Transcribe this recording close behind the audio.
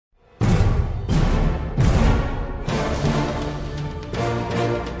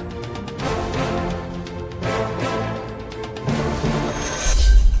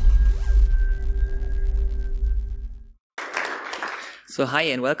So hi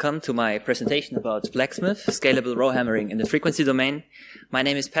and welcome to my presentation about blacksmith, scalable rowhammering in the frequency domain. My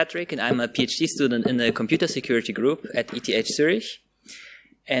name is Patrick and I'm a PhD student in the computer security group at ETH Zurich.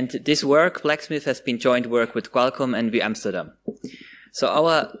 And this work, blacksmith, has been joint work with Qualcomm and VU Amsterdam. So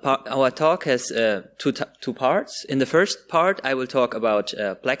our talk has two parts. In the first part, I will talk about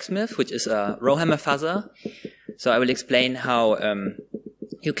blacksmith, which is a Rowhammer fuzzer. So I will explain how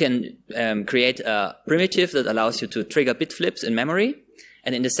you can create a primitive that allows you to trigger bit flips in memory.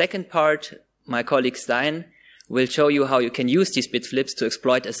 And in the second part, my colleague Stijn will show you how you can use these bit flips to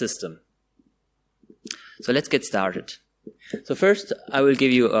exploit a system. So let's get started. So first, I will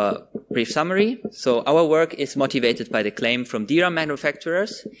give you a brief summary. So our work is motivated by the claim from DRAM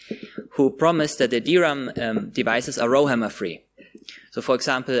manufacturers who promised that the DRAM devices are Rowhammer free. So for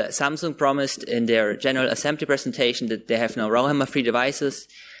example, Samsung promised in their general assembly presentation that they have now Rowhammer free devices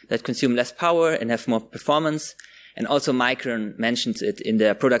that consume less power and have more performance. And also Micron mentions it in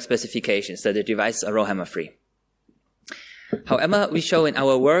their product specifications that the devices are Rowhammer free. However, we show in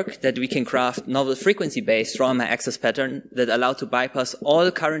our work that we can craft novel frequency-based Rowhammer access pattern that allow to bypass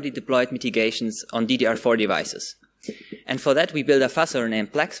all currently deployed mitigations on DDR4 devices. And for that, we build a fuzzer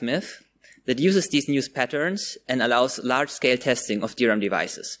named Blacksmith that uses these new patterns and allows large-scale testing of DRAM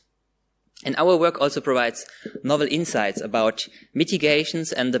devices. And our work also provides novel insights about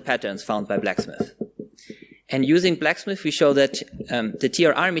mitigations and the patterns found by Blacksmith. And using Blacksmith, we show that the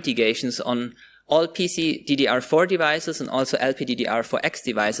TRR mitigations on all PC DDR4 devices and also LPDDR4X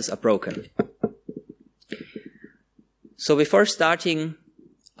devices are broken. So before starting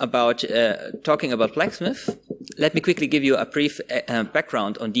about talking about Blacksmith, let me quickly give you a brief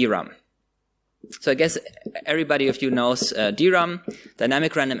background on DRAM. So I guess everybody of you knows DRAM,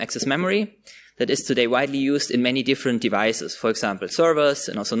 dynamic random access memory, that is today widely used in many different devices. For example, servers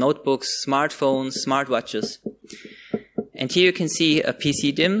and also notebooks, smartphones, smartwatches. And here you can see a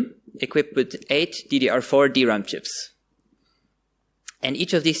PC DIMM equipped with 8 DDR4 DRAM chips. And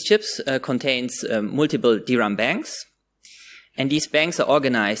each of these chips contains multiple DRAM banks. And these banks are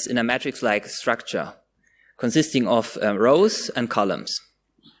organized in a matrix-like structure consisting of rows and columns.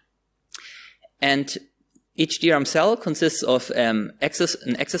 And each DRAM cell consists of an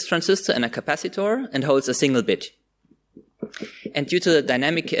access transistor and a capacitor and holds a single bit. And due to the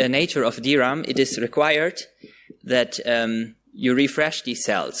dynamic nature of DRAM, it is required that you refresh these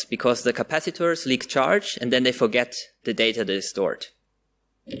cells because the capacitors leak charge and then they forget the data that is stored.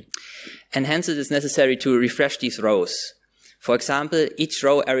 And hence it is necessary to refresh these rows. For example, each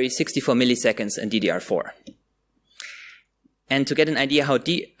row every 64 milliseconds in DDR4. And to get an idea how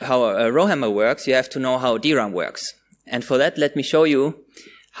Rowhammer works, you have to know how DRAM works. And for that, let me show you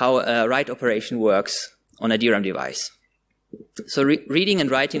how a write operation works on a DRAM device. So reading and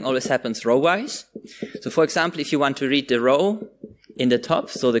writing always happens row-wise. So for example, if you want to read the row in the top,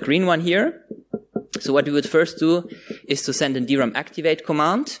 so the green one here, so what we would first do is to send a DRAM activate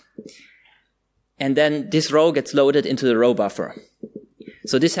command. And then this row gets loaded into the row buffer.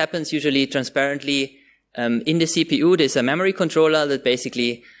 So this happens usually transparently. In the CPU, there's a memory controller that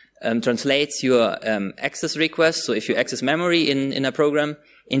basically translates your access request, so if you access memory in a program,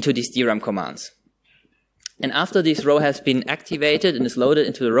 into these DRAM commands. And after this row has been activated and is loaded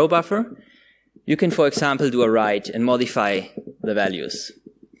into the row buffer, you can, for example, do a write and modify the values.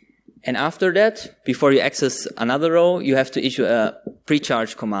 And after that, before you access another row, you have to issue a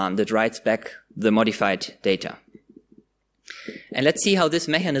pre-charge command that writes back the modified data. And let's see how this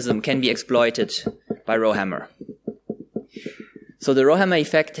mechanism can be exploited by Rowhammer. So the Rowhammer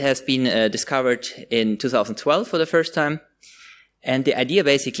effect has been discovered in 2012 for the first time. And the idea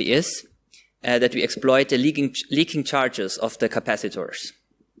basically is that we exploit the leaking charges of the capacitors.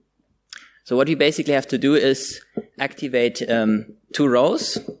 So what we basically have to do is activate 2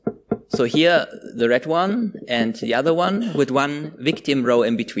 rows. So here, the red one and the other one with one victim row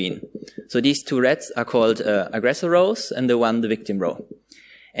in between. So these 2 reds are called aggressor rows and the one the victim row.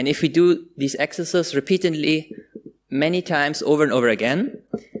 And if we do these accesses repeatedly many times over and over again,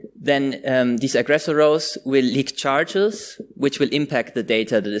 then these aggressor rows will leak charges which will impact the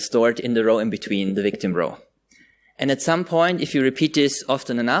data that is stored in the row in between the victim row. And at some point, if you repeat this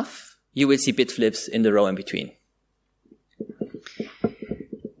often enough, you will see bit flips in the row in between.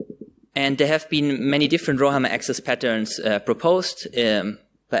 And there have been many different Rowhammer access patterns proposed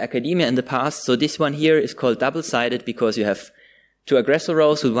by academia in the past. So this one here is called double-sided because you have 2 aggressor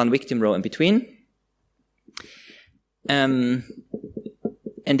rows with 1 victim row in between. And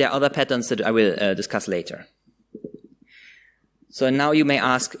there are other patterns that I will discuss later. So now you may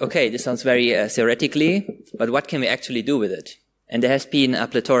ask, okay, this sounds very theoretically, but what can we actually do with it? And there has been a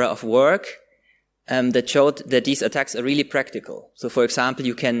plethora of work that showed that these attacks are really practical. So, for example,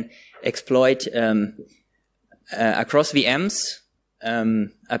 you can exploit across VMs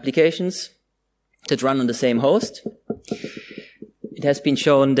applications that run on the same host. It has been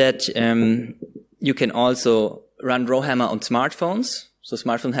shown that you can also run Rowhammer on smartphones. So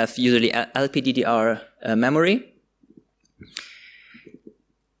smartphones have usually LPDDR memory.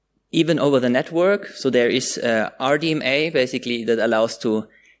 Even over the network, so there is RDMA, basically, that allows to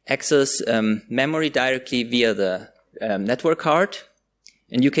access memory directly via the network card.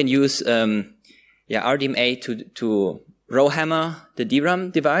 And you can use RDMA to Rowhammer the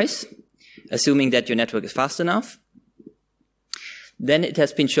DRAM device, assuming that your network is fast enough. Then it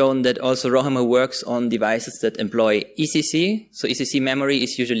has been shown that also Rowhammer works on devices that employ ECC. So ECC memory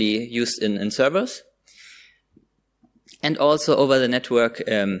is usually used in servers. And also over the network,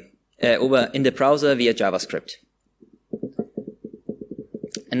 over in the browser via JavaScript.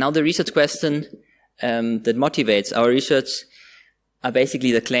 And now the research question that motivates our research are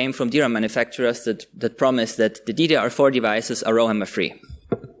basically the claim from DRAM manufacturers that promise that the DDR4 devices are Rowhammer free.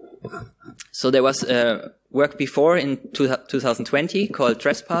 So there was work before in 2020 called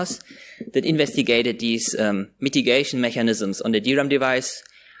Trespass that investigated these mitigation mechanisms on the DRAM device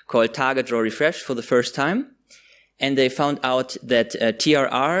called target row refresh for the first time. And they found out that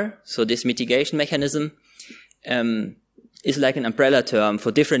TRR, so this mitigation mechanism, is like an umbrella term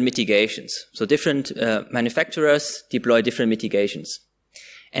for different mitigations. So different manufacturers deploy different mitigations.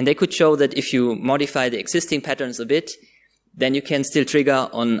 And they could show that if you modify the existing patterns a bit, then you can still trigger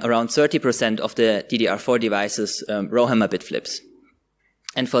on around 30% of the DDR4 devices Rowhammer bit flips.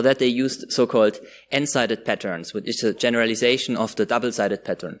 And for that they used so-called n-sided patterns, which is a generalization of the double-sided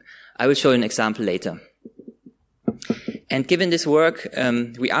pattern. I will show you an example later. And given this work,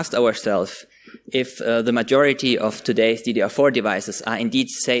 we asked ourselves if the majority of today's DDR4 devices are indeed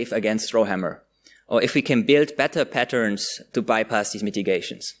safe against Rowhammer, or if we can build better patterns to bypass these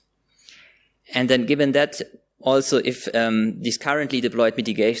mitigations. And then given that, also if these currently deployed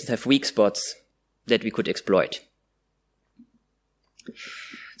mitigations have weak spots that we could exploit.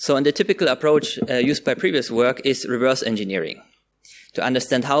 So and the typical approach used by previous work is reverse engineering, to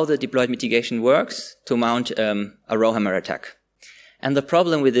understand how the deployed mitigation works to mount a Rowhammer attack. And the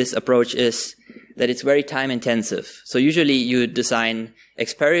problem with this approach is that it's very time intensive. So usually you design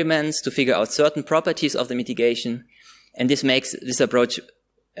experiments to figure out certain properties of the mitigation, and this makes this approach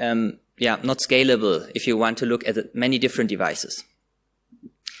not scalable if you want to look at many different devices.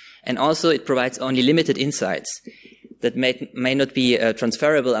 And also it provides only limited insights that may not be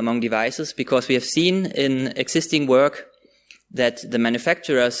transferable among devices, because we have seen in existing work that the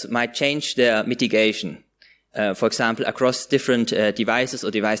manufacturers might change their mitigation, for example, across different devices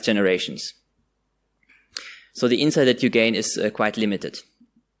or device generations. So the insight that you gain is quite limited.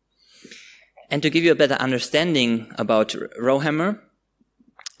 And to give you a better understanding about Rowhammer,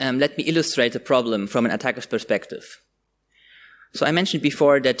 let me illustrate the problem from an attacker's perspective. So I mentioned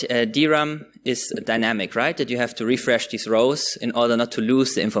before that DRAM is dynamic, right? That you have to refresh these rows in order not to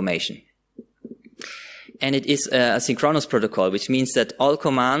lose the information. And it is a synchronous protocol, which means that all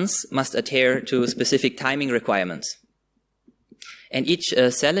commands must adhere to specific timing requirements. And each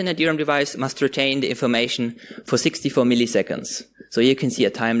cell in a DRAM device must retain the information for 64 milliseconds. So you can see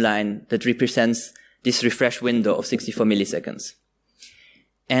a timeline that represents this refresh window of 64 milliseconds.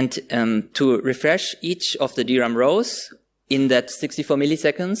 And to refresh each of the DRAM rows in that 64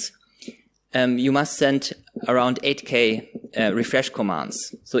 milliseconds, you must send around 8K refresh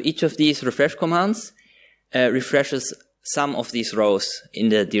commands. So each of these refresh commands refreshes some of these rows in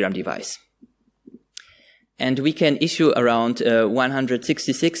the DRAM device. And we can issue around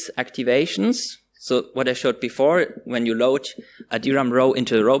 166 activations. So what I showed before, when you load a DRAM row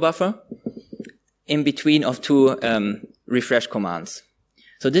into a row buffer, in between of two refresh commands.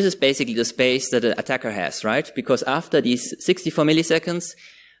 So this is basically the space that the attacker has, right? Because after these 64 milliseconds,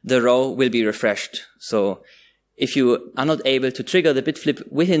 the row will be refreshed. So if you are not able to trigger the bit flip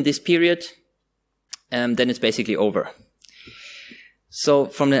within this period, then it's basically over. So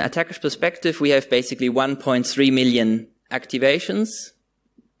from the attacker's perspective, we have basically 1.3 million activations.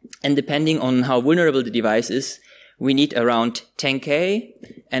 And depending on how vulnerable the device is, we need around 10K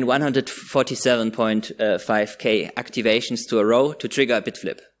and 147.5K activations to a row to trigger a bit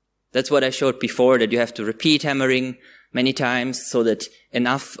flip. That's what I showed before, that you have to repeat hammering many times so that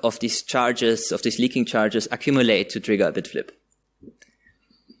enough of these charges, of these leaking charges, accumulate to trigger a bit flip.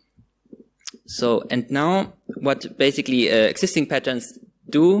 So, and now what basically existing patterns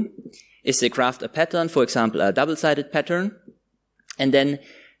do is they craft a pattern, for example, a double-sided pattern, and then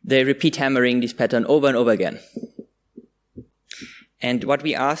they repeat hammering this pattern over and over again. And what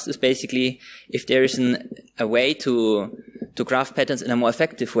we asked is basically if there is a way to graph patterns in a more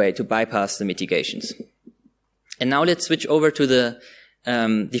effective way to bypass the mitigations. And now let's switch over to the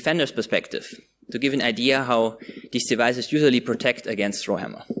defender's perspective to give an idea how these devices usually protect against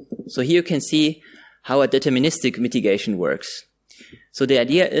Rowhammer. So here you can see how a deterministic mitigation works. So the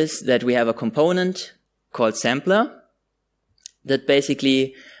idea is that we have a component called sampler that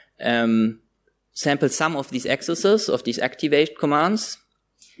basically samples some of these accesses, of these activate commands,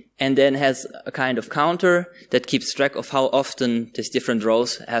 and then has a kind of counter that keeps track of how often these different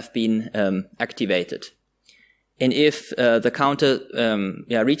rows have been activated. And if the counter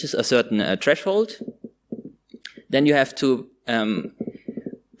reaches a certain threshold, then you have to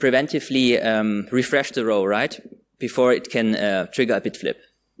preventively refresh the row, right, before it can trigger a bit flip.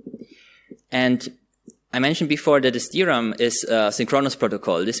 And I mentioned before that this DRAM is a synchronous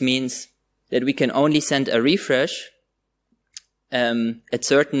protocol. This means that we can only send a refresh at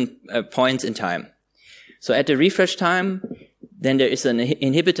certain points in time. So at the refresh time, then there is an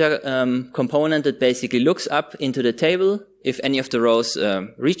inhibitor component that basically looks up into the table if any of the rows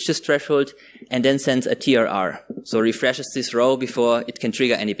reach this threshold, and then sends a TRR. So refreshes this row before it can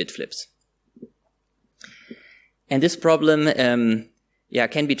trigger any bit flips. And this problem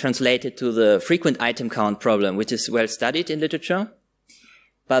can be translated to the frequent item count problem, which is well studied in literature.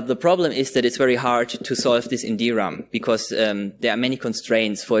 But the problem is that it's very hard to solve this in DRAM because there are many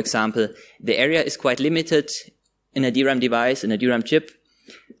constraints. For example, the area is quite limited in a DRAM device, in a DRAM chip.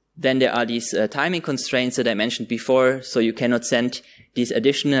 Then there are these timing constraints that I mentioned before, so you cannot send these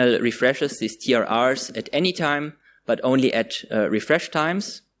additional refreshes, these TRRs, at any time, but only at refresh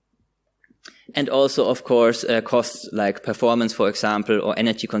times. And also, of course, costs like performance, for example, or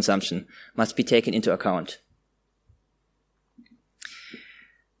energy consumption must be taken into account.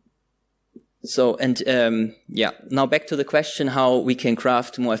 So, and now back to the question how we can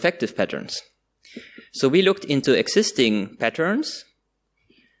craft more effective patterns. So we looked into existing patterns.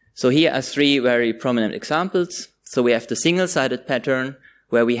 So here are three very prominent examples. So we have the single-sided pattern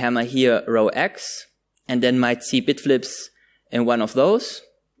where we hammer here row X and then might see bit flips in one of those.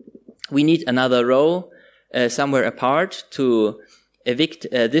 We need another row somewhere apart to evict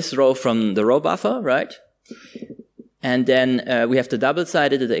this row from the row buffer, right? And then we have the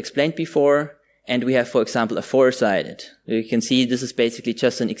double-sided that I explained before, and we have, for example, a four-sided. You can see this is basically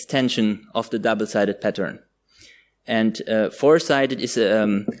just an extension of the double-sided pattern. And four-sided is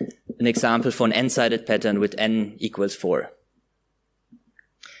an example for an n-sided pattern with n equals 4.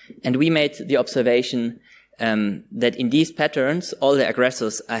 And we made the observation that in these patterns, all the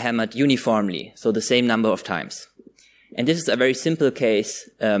aggressors are hammered uniformly, so the same number of times. And this is a very simple case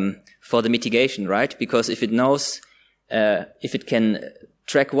for the mitigation, right? Because if it knows, if it can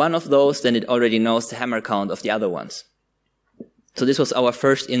track one of those, then it already knows the hammer count of the other ones. So this was our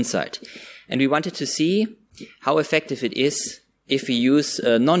first insight. And we wanted to see how effective it is if we use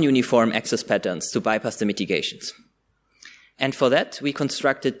non-uniform access patterns to bypass the mitigations. And for that, we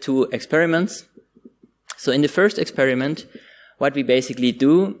constructed two experiments. So in the first experiment, what we basically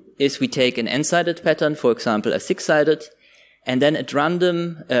do is we take an n-sided pattern, for example, a 6-sided, and then at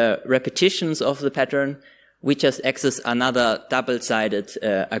random repetitions of the pattern, we just access another double-sided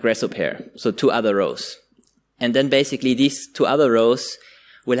aggressor pair, so two other rows. And then basically these two other rows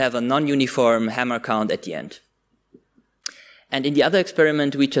will have a non-uniform hammer count at the end. And in the other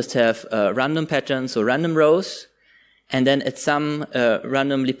experiment, we just have random patterns, so random rows, and then at some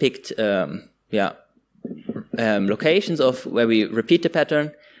randomly picked locations of where we repeat the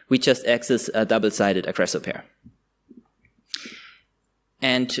pattern, we just access a double-sided aggressor pair.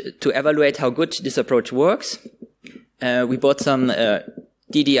 And to evaluate how good this approach works, we bought some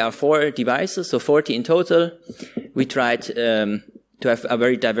DDR4 devices, so 40 in total. We tried to have a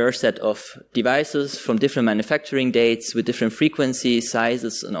very diverse set of devices from different manufacturing dates with different frequencies,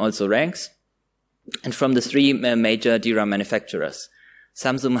 sizes, and also ranks. And from the three major DRAM manufacturers,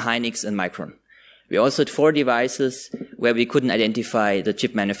 Samsung, Hynix, and Micron. We also had 4 devices where we couldn't identify the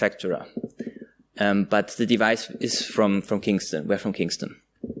chip manufacturer. But the device is from Kingston. We're from Kingston.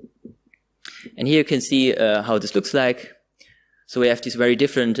 And here you can see how this looks like. So we have these very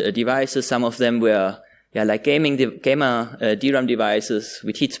different devices. Some of them were like gamer DRAM devices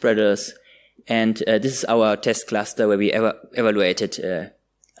with heat spreaders. And this is our test cluster where we evaluated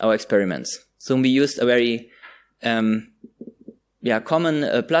our experiments. So we used a very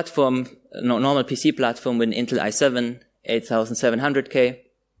common platform, normal PC platform with an Intel i7 8700K.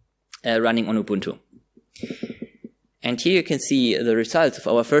 Running on Ubuntu. And here you can see the results of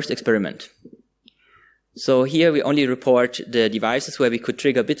our first experiment. So here we only report the devices where we could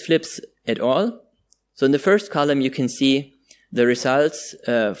trigger bit flips at all. So in the first column you can see the results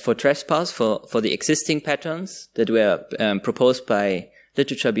for trespass for the existing patterns that were proposed by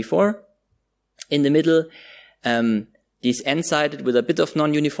literature before. In the middle, these n-sided with a bit of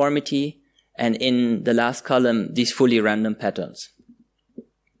non-uniformity, and in the last column, these fully random patterns.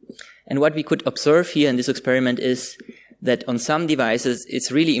 And what we could observe here in this experiment is that on some devices,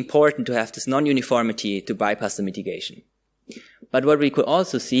 it's really important to have this non-uniformity to bypass the mitigation. But what we could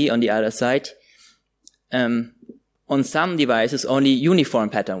also see on the other side, on some devices, only uniform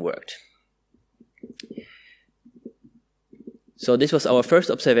pattern worked. So this was our first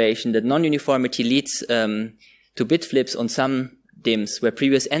observation, that non-uniformity leads to bit flips on some DIMMs where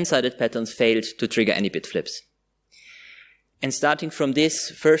previous n-sided patterns failed to trigger any bit flips. And starting from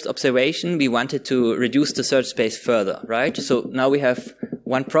this first observation, we wanted to reduce the search space further, right? So now we have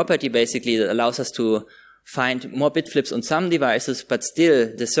one property basically that allows us to find more bit flips on some devices, but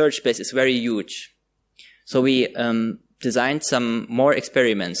still the search space is very huge. So we designed some more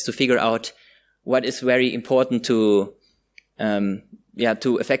experiments to figure out what is very important to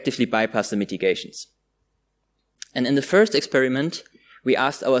effectively bypass the mitigations. And in the first experiment, we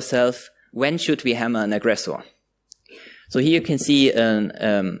asked ourselves, when should we hammer an aggressor? So here you can see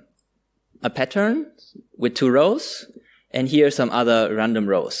a pattern with 2 rows, and here some other random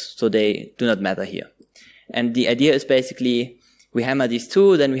rows. So they do not matter here. And the idea is basically we hammer these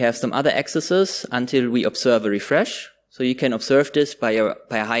 2, then we have some other accesses until we observe a refresh. So you can observe this by a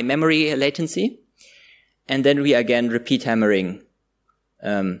high memory latency. And then we again repeat hammering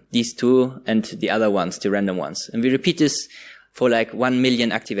these 2 and the other ones, the random ones. And we repeat this for like 1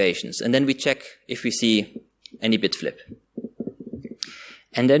 million activations. And then we check if we see any bit flip.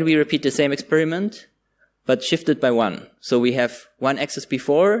 And then we repeat the same experiment, but shifted by 1. So we have 1 access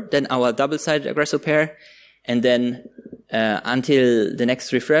before, then our double-sided aggressor pair, and then until the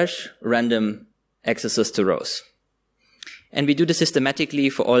next refresh, random accesses to rows. And we do this systematically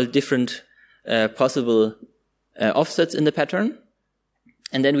for all different possible offsets in the pattern.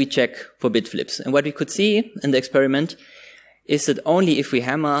 And then we check for bit flips. And what we could see in the experiment is that only if we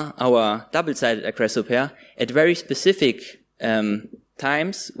hammer our double-sided aggressor pair at very specific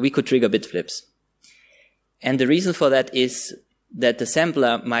times, we could trigger bit flips. And the reason for that is that the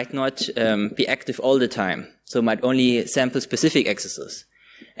sampler might not be active all the time, so might only sample specific accesses.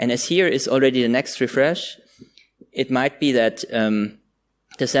 And as here is already the next refresh, it might be that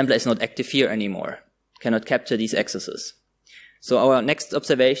the sampler is not active here anymore, cannot capture these accesses. So our next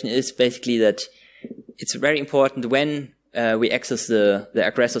observation is basically that it's very important when we access the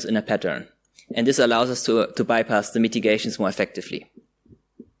aggressors in a pattern. And this allows us to bypass the mitigations more effectively.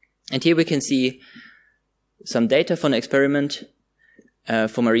 And here we can see some data from an experiment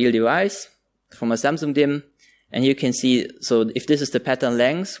from a real device, from a Samsung DIMM. And you can see, so if this is the pattern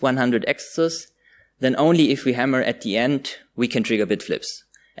length, 100 accesses, then only if we hammer at the end, we can trigger bit flips.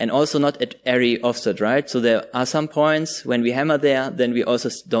 And also not at every offset, right? So there are some points when we hammer there, then we also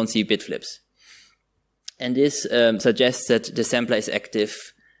don't see bit flips. And this suggests that the sampler is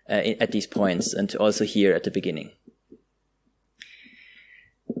active at these points and also here at the beginning.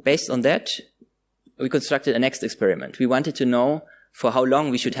 Based on that, we constructed a next experiment. We wanted to know for how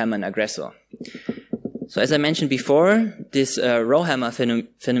long we should hammer an aggressor. So as I mentioned before, this Rowhammer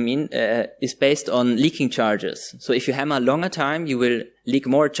phenomenon is based on leaking charges. So if you hammer a longer time, you will leak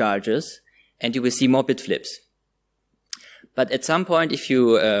more charges and you will see more bit flips. But at some point, if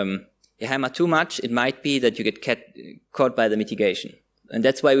you hammer too much, it might be that you get caught by the mitigation. And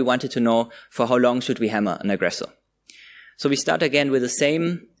that's why we wanted to know for how long should we hammer an aggressor. So we start again with the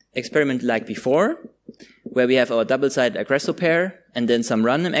same experiment like before, where we have our double-sided aggressor pair and then some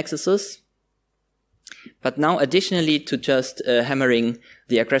random accesses. But now additionally to just hammering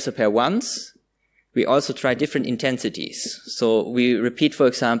the aggressor pair once, we also try different intensities. So we repeat, for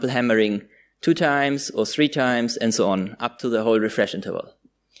example, hammering 2 times or 3 times and so on, up to the whole refresh interval.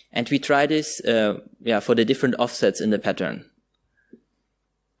 And we try this for the different offsets in the pattern.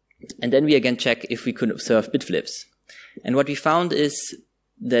 And then we again check if we could observe bit flips. And what we found is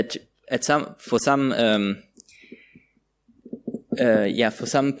that for some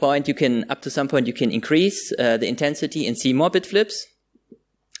point you can increase the intensity and see more bit flips.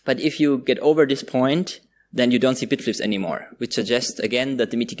 But if you get over this point, then you don't see bit flips anymore, which suggests again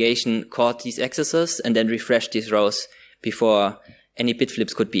that the mitigation caught these accesses and then refreshed these rows before any bit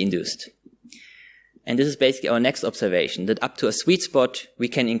flips could be induced. And this is basically our next observation, that up to a sweet spot, we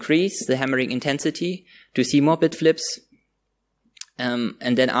can increase the hammering intensity to see more bit flips. And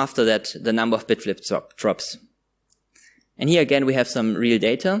then after that, the number of bit flips drops. And here again, we have some real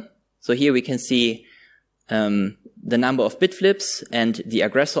data. So here we can see the number of bit flips and the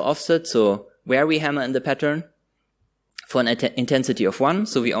aggressor offset, so where we hammer in the pattern. for an intensity of 1,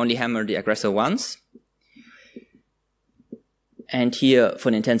 so we only hammer the aggressor once. And here for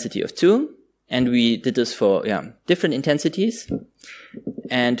an intensity of 2. And we did this for different intensities.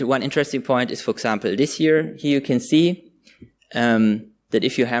 And one interesting point is, for example, this here. Here you can see that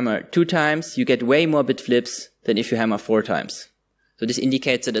if you hammer 2 times, you get way more bit flips than if you hammer 4 times. So this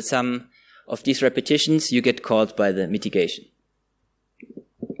indicates that at some of these repetitions, you get caught by the mitigation.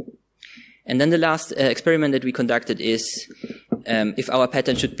 And then the last experiment that we conducted is if our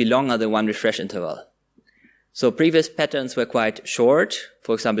pattern should be longer than 1 refresh interval. So previous patterns were quite short,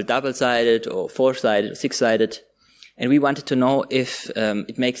 for example, double-sided or 4-sided or 6-sided. And we wanted to know if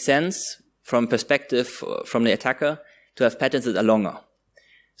it makes sense from perspective from the attacker to have patterns that are longer.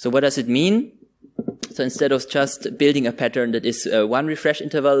 So what does it mean? So instead of just building a pattern that is 1 refresh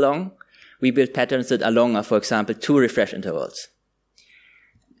interval long, we build patterns that are longer, for example, 2 refresh intervals.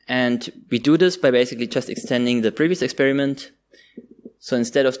 And we do this by basically just extending the previous experiment. So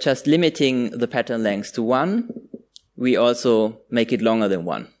instead of just limiting the pattern length to 1, we also make it longer than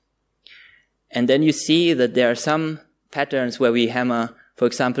 1. And then you see that there are some patterns where we hammer, for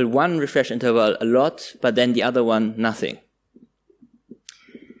example, 1 refresh interval a lot, but then the other one, nothing.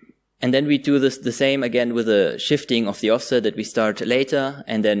 And then we do this the same again with the shifting of the offset that we start later,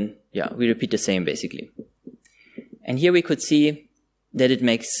 and then, we repeat the same basically. And here we could see that it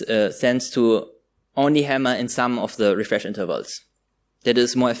makes sense to only hammer in some of the refresh intervals. That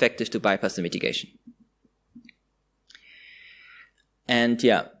is more effective to bypass the mitigation. And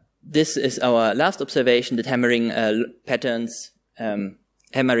this is our last observation, that hammering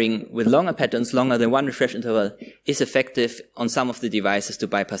hammering with longer patterns, longer than 1 refresh interval, is effective on some of the devices to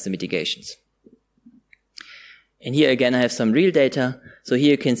bypass the mitigations. And here again I have some real data. So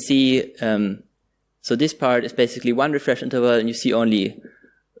here you can see, so this part is basically 1 refresh interval, and you see only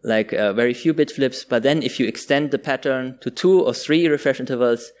like very few bit flips. But then if you extend the pattern to 2 or 3 refresh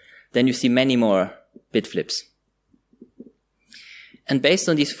intervals, then you see many more bit flips. And based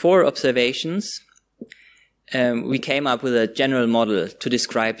on these 4 observations, we came up with a general model to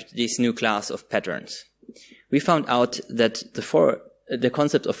describe this new class of patterns. We found out that the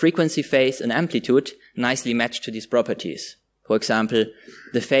concept of frequency, phase, and amplitude nicely match to these properties. For example,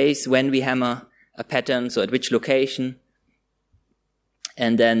 the phase when we hammer a pattern, so at which location,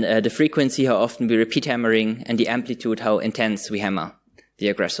 and then the frequency, how often we repeat hammering, and the amplitude, how intense we hammer the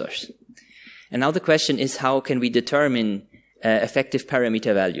aggressors. And now the question is, how can we determine effective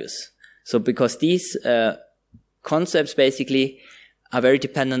parameter values? So because these concepts basically are very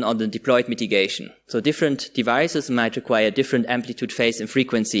dependent on the deployed mitigation. So different devices might require different amplitude, phase, and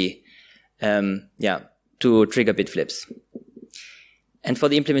frequency to trigger bit flips. And for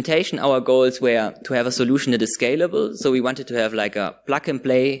the implementation, our goals were to have a solution that is scalable. So we wanted to have like a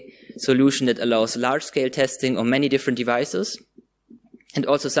plug-and-play solution that allows large-scale testing on many different devices, and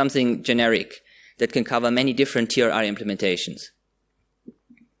also something generic that can cover many different TRR implementations.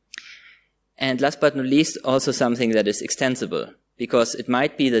 And last but not least, also something that is extensible, because it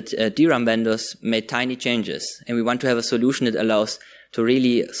might be that DRAM vendors made tiny changes, and we want to have a solution that allows to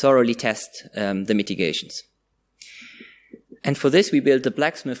really thoroughly test the mitigations. And for this, we built the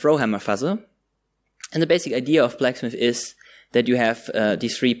Blacksmith Rowhammer fuzzer. And the basic idea of Blacksmith is that you have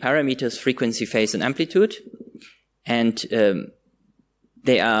these 3 parameters, frequency, phase, and amplitude. And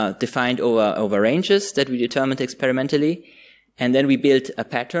they are defined over ranges that we determined experimentally. And then we built a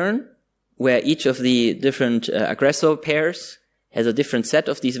pattern where each of the different aggressor pairs has a different set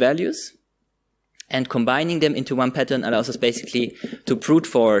of these values. And combining them into one pattern allows us basically to brute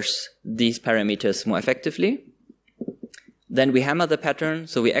force these parameters more effectively. Then we hammer the pattern,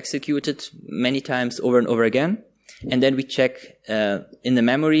 so we execute it many times over and over again. And then we check in the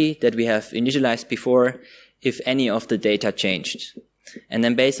memory that we have initialized before if any of the data changed. And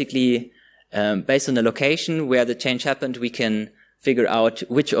then basically, based on the location where the change happened, we can figure out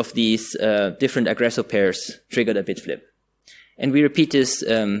which of these different aggressor pairs triggered a bit flip. And we repeat this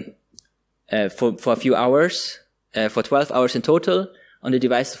for a few hours, for 12 hours in total on the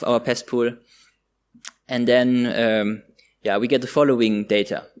device of our pest pool. And then we get the following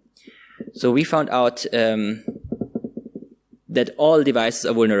data. So we found out that all devices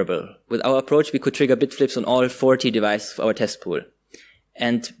are vulnerable. With our approach, we could trigger bit flips on all 40 devices of our test pool.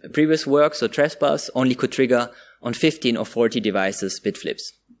 And previous work, so Trespass, only could trigger on 15 or 40 devices bit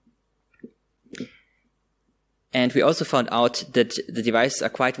flips. And we also found out that the devices are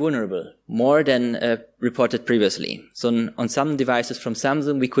quite vulnerable, more than reported previously. So on some devices from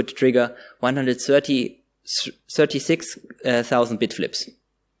Samsung, we could trigger 36,000 bit flips.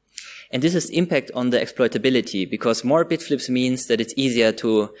 And this has impact on the exploitability, because more bit flips means that it's easier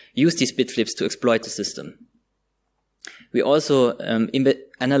to use these bit flips to exploit the system. We also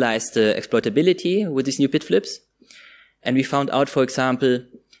analyzed the exploitability with these new bit flips. And we found out, for example,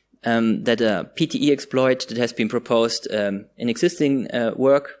 that a PTE exploit that has been proposed in existing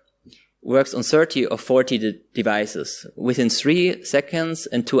work works on 30 or 40 devices within 3 seconds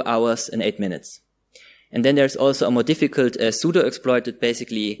and 2 hours and 8 minutes. And then there's also a more difficult pseudo exploit that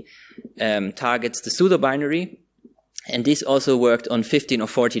basically targets the pseudo binary. And this also worked on 15 or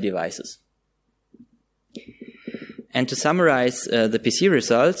 40 devices. And to summarize the PC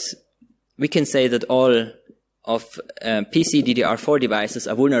results, we can say that all of PC DDR4 devices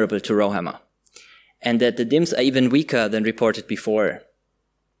are vulnerable to Rowhammer, and that the DIMMs are even weaker than reported before.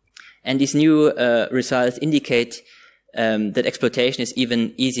 And these new results indicate that exploitation is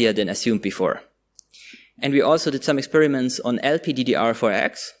even easier than assumed before. And we also did some experiments on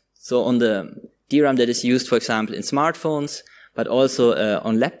LPDDR4X, so on the DRAM that is used, for example, in smartphones, but also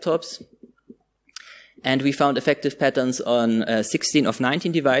on laptops. And we found effective patterns on 16 of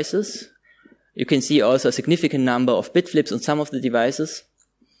 19 devices. You can see also a significant number of bit flips on some of the devices.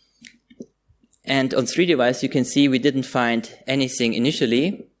 And on 3 devices, you can see we didn't find anything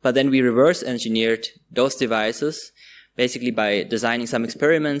initially, but then we reverse engineered those devices, basically by designing some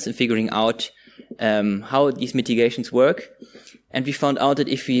experiments and figuring out how these mitigations work. And we found out that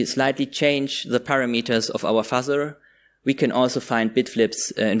if we slightly change the parameters of our fuzzer, we can also find bit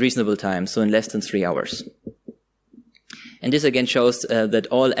flips in reasonable time, so in less than 3 hours. And this again shows that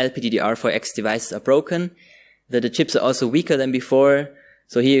all LPDDR4X devices are broken, that the chips are also weaker than before.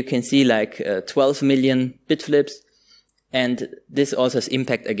 So here you can see like 12 million bit flips, and this also has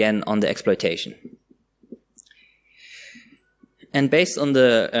impact again on the exploitation. And based on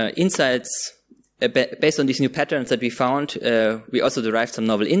the insights, based on these new patterns that we found, we also derived some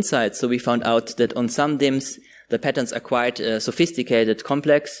novel insights. So we found out that on some DIMMs, the patterns are quite sophisticated,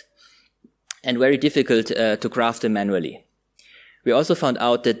 complex, and very difficult to craft them manually. We also found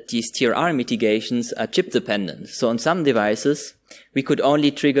out that these TRR mitigations are chip dependent. So on some devices, we could only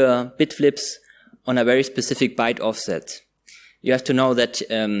trigger bit flips on a very specific byte offset. You have to know that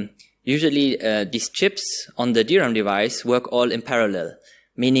usually these chips on the DRAM device work all in parallel,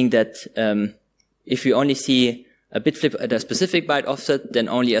 meaning that if you only see a bit flip at a specific byte offset, then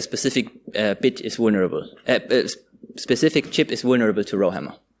only a specific bit is vulnerable. Specific chip is vulnerable to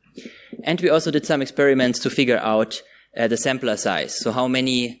Rowhammer. And we also did some experiments to figure out the sampler size. So how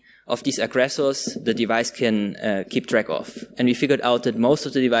many of these aggressors the device can keep track of. And we figured out that most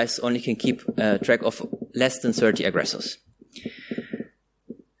of the devices only can keep track of less than 30 aggressors.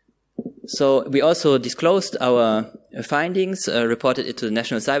 So we also disclosed our findings, reported it to the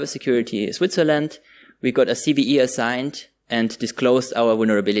National Cybersecurity Switzerland. We got a CVE assigned and disclosed our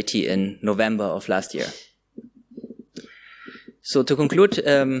vulnerability in November of last year. So to conclude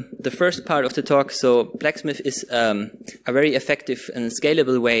the first part of the talk, so Blacksmith is a very effective and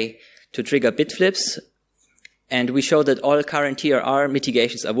scalable way to trigger bit flips. And we show that all current TRR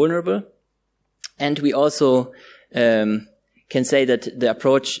mitigations are vulnerable. And we also can say that the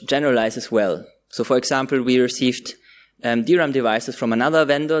approach generalizes well. So for example, we received DRAM devices from another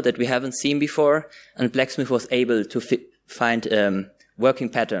vendor that we haven't seen before, and Blacksmith was able to find working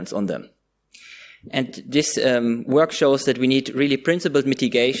patterns on them. And this work shows that we need really principled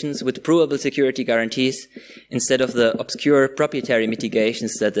mitigations with provable security guarantees instead of the obscure proprietary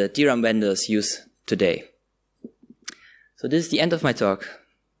mitigations that the DRAM vendors use today. So this is the end of my talk.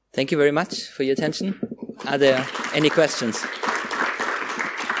 Thank you very much for your attention. Are there any questions?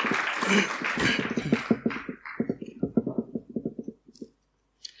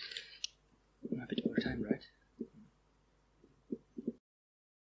 A bit more time, right?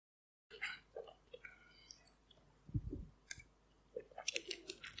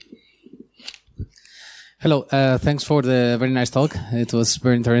 Hello, thanks for the very nice talk. It was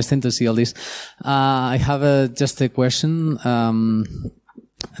very interesting to see all this. I have just a question,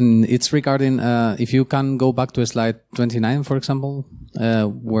 and it's regarding if you can go back to slide 29, for example,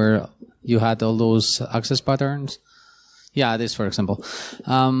 where you had all those access patterns. Yeah, this, for example.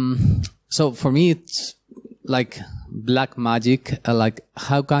 So for me, it's like black magic. Like,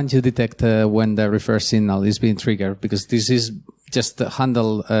 how can you detect when the reverse signal is being triggered? Because this is just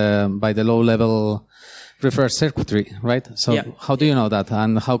handled by the low-level reverse circuitry, right? So yeah. How do you know that?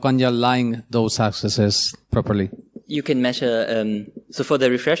 And how can you align those accesses properly? You can measure, so for the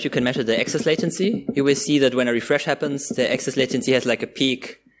refresh, you can measure the access latency. You will see that when a refresh happens, the access latency has like a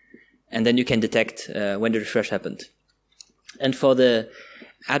peak, and then you can detect when the refresh happened. And for the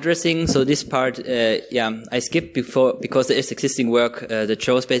addressing, so this part, I skipped before because there is existing work that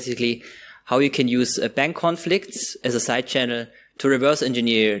shows basically how you can use bank conflicts as a side channel to reverse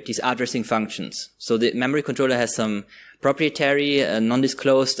engineer these addressing functions. So the memory controller has some proprietary,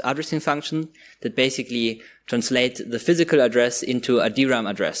 non-disclosed addressing function that basically translate the physical address into a DRAM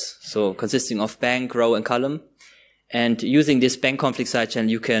address. So consisting of bank, row, and column. And using this bank conflict sidechain,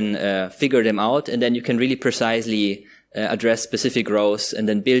 you can figure them out, and then you can really precisely address specific rows and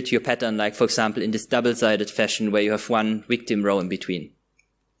then build your pattern, like, for example, in this double-sided fashion where you have one victim row in between.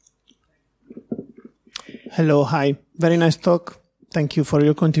 Hello, hi. Very nice talk. Thank you for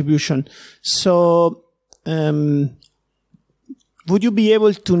your contribution. So, would you be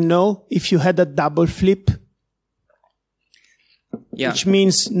able to know if you had a double flip? Yeah. Which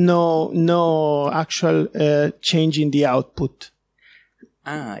means no actual change in the output.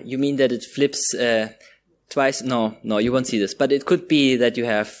 Ah, you mean that it flips twice? No, you won't see this. But it could be that you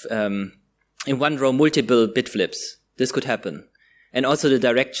have in one row multiple bit flips. This could happen. And also the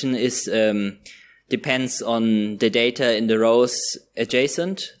direction is depends on the data in the rows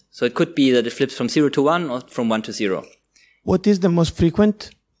adjacent. So it could be that it flips from 0 to 1 or from 1 to 0. What is the most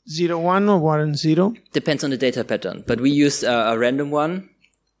frequent? 0, 1 or 1, 0? Depends on the data pattern. But we used a random one.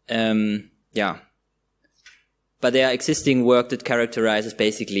 Yeah. But there are existing work that characterizes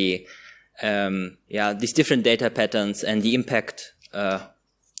basically these different data patterns and the impact.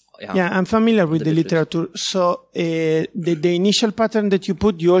 Yeah, I'm familiar with the literature. So the initial pattern that you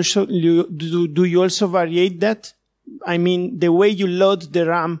put, do you also variate that? I mean, the way you load the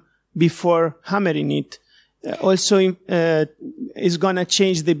RAM before hammering it also is going to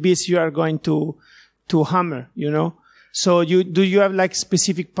change the bits you are going to hammer, you know? So do you have like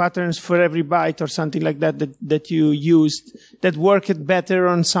specific patterns for every byte or something like that you used that worked better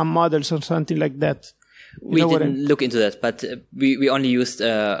on some models or something like that? We didn't look into that, but we only used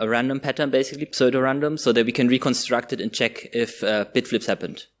a random pattern, basically pseudo-random, so that we can reconstruct it and check if bit flips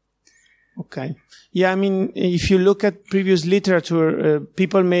happened. Okay. Yeah, I mean, if you look at previous literature,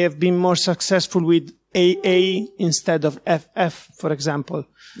 people may have been more successful with AA instead of FF, for example.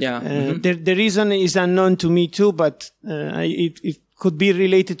 Yeah. The reason is unknown to me too, but it could be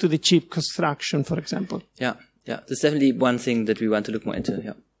related to the chip construction, for example. Yeah. That's definitely one thing that we want to look more into.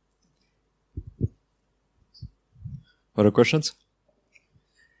 Yeah. Other questions?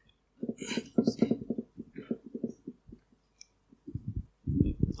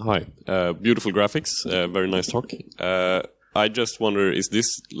 Hi. Beautiful graphics. Very nice talk. I just wonder, is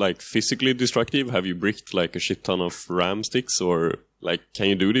this like physically destructive? Have you bricked like a shit ton of RAM sticks, or like can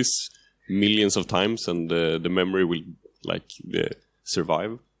you do this millions of times and the memory will like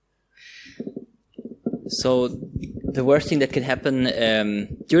survive? So the worst thing that can happen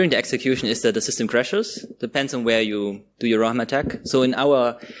during the execution is that the system crashes. Depends on where you do your Rowhammer attack. So in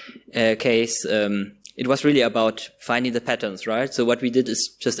our case, it was really about finding the patterns, right? So what we did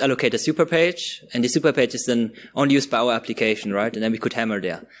is just allocate a super page, and the super page is then only used by our application, right? And then we could hammer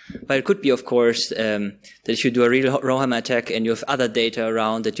there. But it could be, of course, that if you do a real Rowhammer attack and you have other data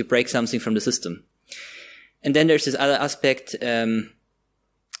around, that you break something from the system. And then there's this other aspect,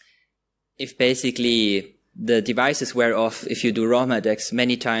 if basically the devices wear off if you do Rowhammer attacks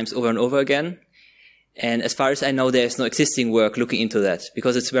many times over and over again. And as far as I know, there's no existing work looking into that,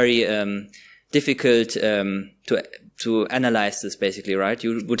 because it's very difficult to analyze this, basically, right?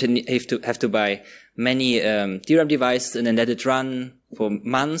 You would have to buy many DRAM devices and then let it run for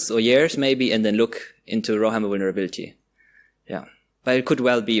months or years maybe, and then look into Rowhammer vulnerability. Yeah. But it could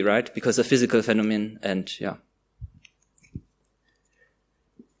well be, right? Because of physical phenomenon, and yeah.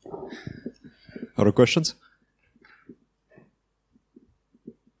 Other questions?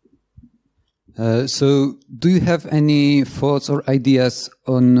 So do you have any thoughts or ideas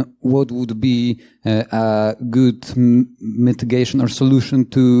on what would be a good mitigation or solution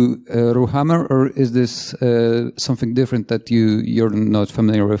to Rowhammer, or is this something different that you're not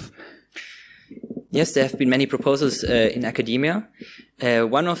familiar with? Yes, there have been many proposals in academia.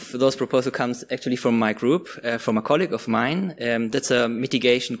 One of those proposals comes actually from my group, from a colleague of mine. That's a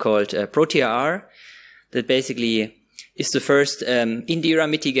mitigation called ProTRR that basically is the first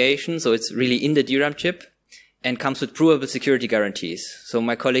in-DRAM mitigation, so it's really in the DRAM chip, and comes with provable security guarantees. So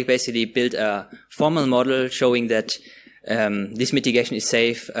my colleague basically built a formal model showing that this mitigation is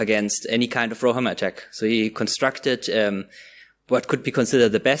safe against any kind of Rowhammer attack. So he constructed what could be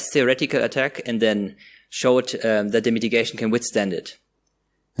considered the best theoretical attack, and then showed that the mitigation can withstand it.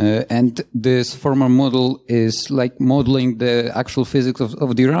 And this formal model is like modeling the actual physics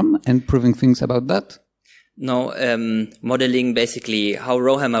of DRAM and proving things about that? No, modeling basically how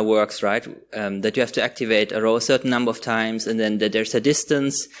Rowhammer works, right? That you have to activate a row a certain number of times, and then that there's a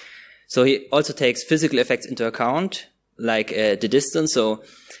distance. So he also takes physical effects into account, like the distance. So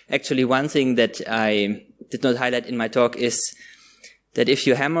actually one thing that I did not highlight in my talk is that if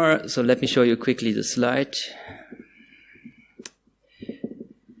you hammer, so let me show you quickly the slide.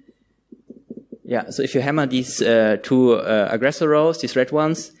 Yeah, so if you hammer these two aggressor rows, these red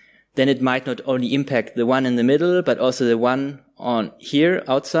ones, then it might not only impact the one in the middle, but also the one on here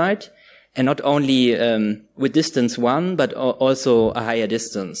outside, and not only with distance 1, but also a higher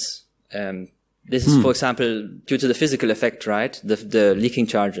distance. This is, for example, due to the physical effect, right? The leaking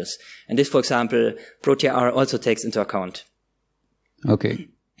charges. And this, for example, ProTR also takes into account. Okay.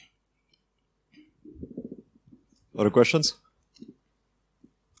 Other questions?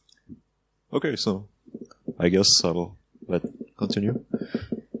 Okay, so I guess I'll continue.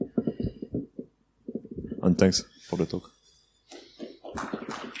 And thanks for the talk.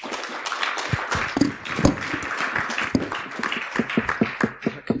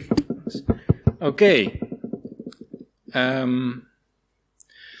 Okay.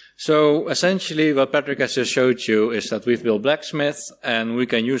 So essentially what Patrick has just showed you is that we've built Blacksmith, and we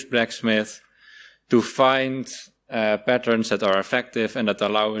can use Blacksmith to find patterns that are effective and that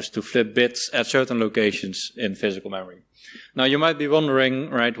allow us to flip bits at certain locations in physical memory. Now you might be wondering,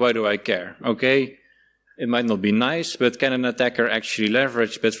 right, why do I care? Okay, it might not be nice, but can an attacker actually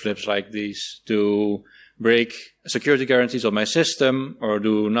leverage bit flips like these to break security guarantees on my system or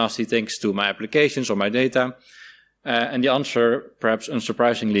do nasty things to my applications or my data? And the answer, perhaps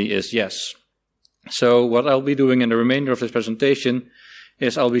unsurprisingly, is yes. So what I'll be doing in the remainder of this presentation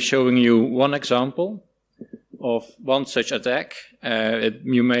is I'll be showing you one example of one such attack.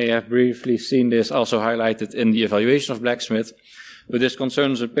 You may have briefly seen this also highlighted in the evaluation of Blacksmith, but this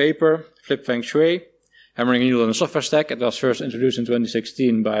concerns a paper, Flip Feng Shui, Hammering a Needle in a Software Stack. It was first introduced in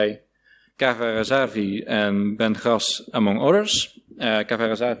 2016 by Kaveh and Ben Gras, among others.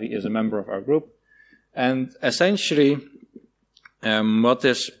 Kaveh is a member of our group. And essentially, what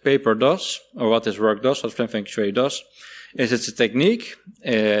this paper does, or what this work does, what Flip Feng Shui does, is it's a technique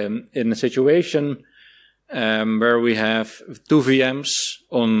in a situation where we have two VMs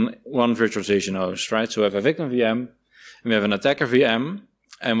on one virtualization host, right? So we have a victim VM, and we have an attacker VM.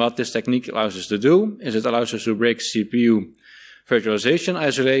 And what this technique allows us to do is it allows us to break CPU virtualization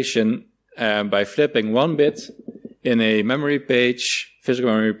isolation by flipping one bit in a memory page,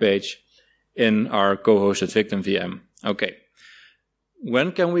 physical memory page, in our co-hosted victim VM. Okay.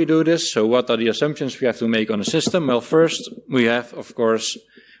 When can we do this? So what are the assumptions we have to make on a system? Well, first, we have, of course,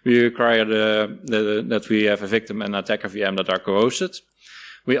 we require that we have a victim and attacker VM that are co-hosted.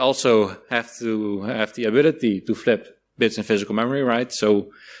 We also have to have the ability to flip bits in physical memory, right?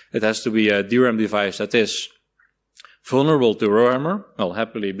 So it has to be a DRAM device that is vulnerable to Rowhammer. Well,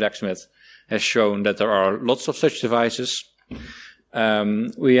 happily, Blacksmith has shown that there are lots of such devices.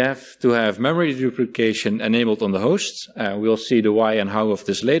 We have to have memory deduplication enabled on the host. We'll see the why and how of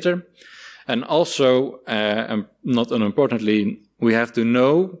this later. And also, and not unimportantly, we have to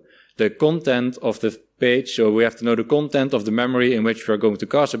know the content of the page. So we have to know the content of the memory in which we are going to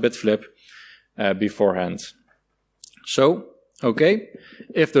cast a bit flip beforehand. So, okay,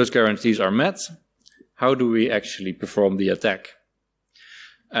 if those guarantees are met, how do we actually perform the attack?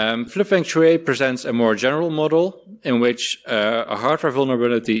 Flip Feng Shui presents a more general model in which a hardware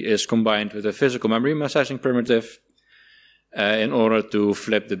vulnerability is combined with a physical memory massaging primitive in order to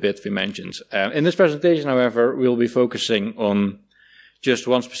flip the bit we mentioned. In this presentation, however, we'll be focusing on just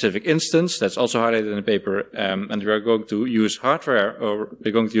one specific instance that's also highlighted in the paper, and we are going to use hardware, or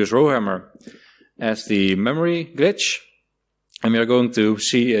we're going to use Rowhammer as the memory glitch, and we are going to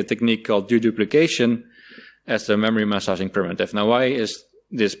see a technique called deduplication as the memory massaging primitive. Now, why is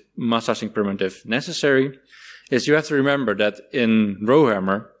this massaging primitive necessary? Is you have to remember that in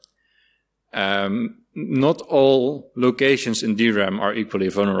Rowhammer, not all locations in DRAM are equally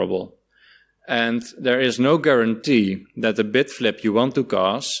vulnerable. And there is no guarantee that the bit flip you want to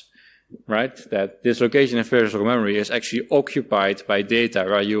cause, right, that this location in physical memory is actually occupied by data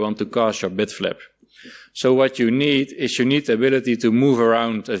where you want to cause your bit flip. So what you need is you need the ability to move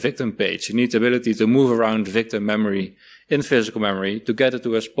around a victim page. You need the ability to move around victim memory in physical memory to get it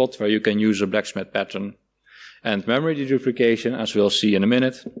to a spot where you can use a Blacksmith pattern. And memory deduplication, as we'll see in a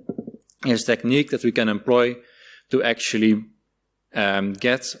minute, is a technique that we can employ to actually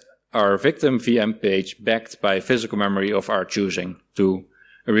get our victim VM page backed by physical memory of our choosing to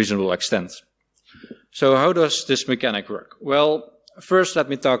a reasonable extent. So how does this mechanic work? Well, first let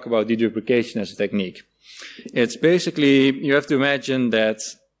me talk about deduplication as a technique. It's basically, you have to imagine that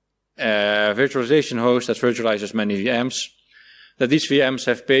a virtualization host that virtualizes many VMs, that these VMs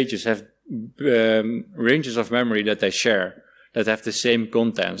have pages, have ranges of memory that they share, that have the same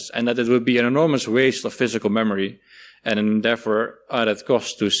contents, and that it would be an enormous waste of physical memory and therefore added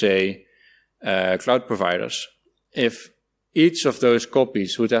cost to, say, cloud providers, if each of those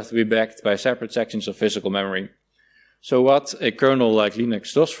copies would have to be backed by separate sections of physical memory. So what a kernel like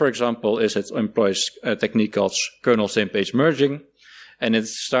Linux does, for example, is it employs a technique called kernel same-page merging, and it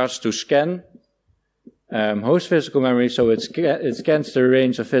starts to scan host physical memory, so it scans the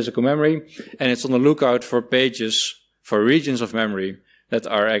range of physical memory, and it's on the lookout for pages, for regions of memory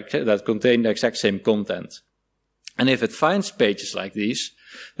that contain the exact same content. And if it finds pages like these,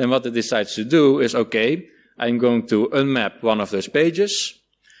 then what it decides to do is, okay, I'm going to unmap one of those pages,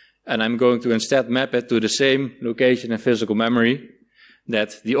 and I'm going to instead map it to the same location in physical memory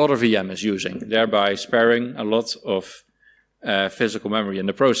that the other VM is using, thereby sparing a lot of physical memory in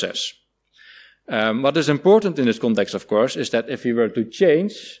the process. What is important in this context, of course, is that if we were to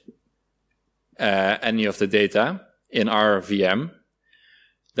change any of the data in our VM,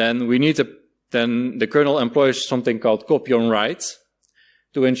 then then the kernel employs something called copy on write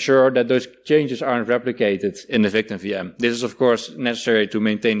to ensure that those changes aren't replicated in the victim VM. This is, of course, necessary to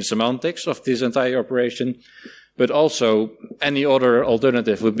maintain the semantics of this entire operation, but also any other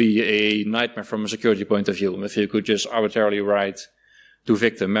alternative would be a nightmare from a security point of view, if you could just arbitrarily write to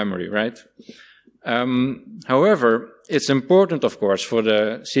victim memory, right? However, it's important, of course, for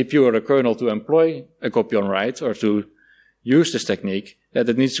the CPU or the kernel to employ a copy on write or to use this technique, that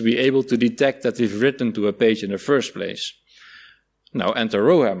it needs to be able to detect that we've written to a page in the first place. Now enter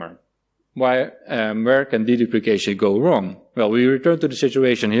Rowhammer. Where can deduplication go wrong? Well, we return to the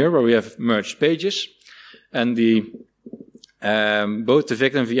situation here where we have merged pages, and both the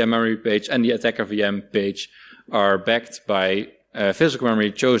victim VM memory page and the attacker VM page are backed by physical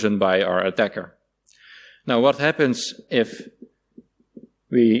memory chosen by our attacker. Now, what happens if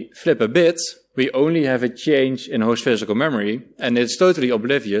we flip a bit? We only have a change in host physical memory, and it's totally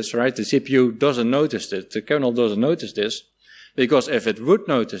oblivious, right? The CPU doesn't notice this, the kernel doesn't notice this, because if it would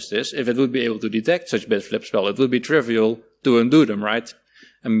notice this, if it would be able to detect such bit flips, well, it would be trivial to undo them, right?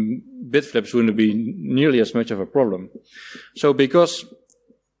 And bit flips wouldn't be nearly as much of a problem. So because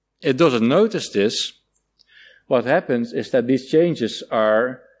it doesn't notice this, what happens is that these changes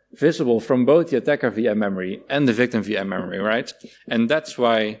are visible from both the attacker VM memory and the victim VM memory, right? And that's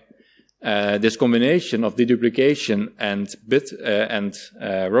why this combination of deduplication and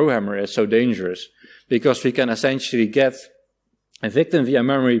Rowhammer is so dangerous, because we can essentially get a victim VM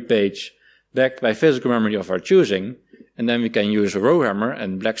memory page backed by physical memory of our choosing, and then we can use Rowhammer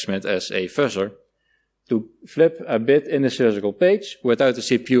and Blacksmith as a fuzzer to flip a bit in this physical page without the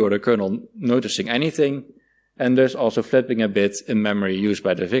CPU or the kernel noticing anything, and thus also flipping a bit in memory used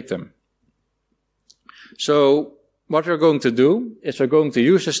by the victim. So what we're going to do is we're going to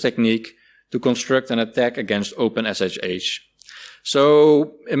use this technique to construct an attack against OpenSSH.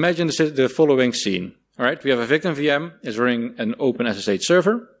 So imagine the following scene. All right, we have a victim VM is running an OpenSSH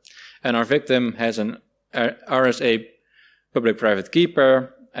server, and our victim has an RSA public-private key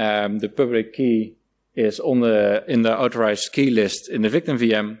pair. The public key is in the authorized key list in the victim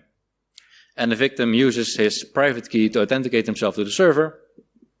VM, and the victim uses his private key to authenticate himself to the server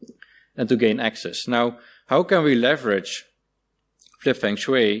and to gain access. Now, how can we leverage Flip Feng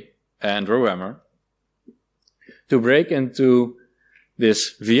Shui and Rowhammer to break into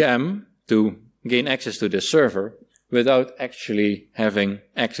this VM to gain access to this server without actually having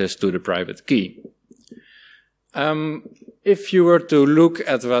access to the private key? If you were to look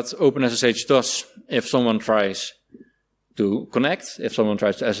at what OpenSSH does, if someone tries to connect, if someone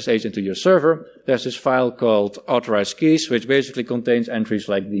tries to SSH into your server, there's this file called authorized keys, which basically contains entries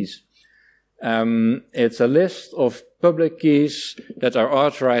like these. It's a list of public keys that are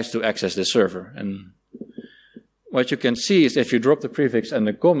authorized to access the server. And what you can see is if you drop the prefix and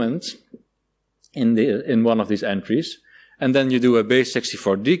the comment in one of these entries, and then you do a base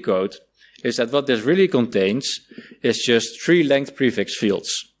 64 decode, is that what this really contains is just 3 length prefix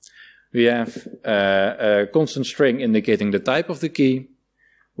fields. We have a constant string indicating the type of the key.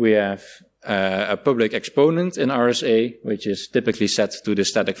 We have a public exponent in RSA, which is typically set to the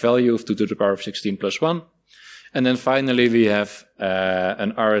static value of 2 to the power of 16 plus 1. And then finally, we have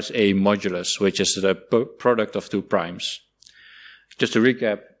an RSA modulus, which is the product of 2 primes. Just to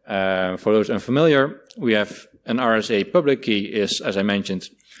recap, for those unfamiliar, we have an RSA public key is, as I mentioned,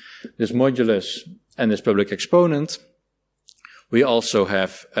 this modulus and this public exponent. We also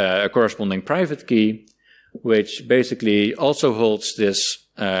have a corresponding private key, which basically also holds this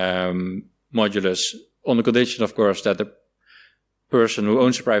modulus on the condition, of course, that the person who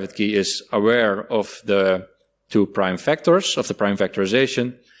owns the private key is aware of the 2 prime factors, of the prime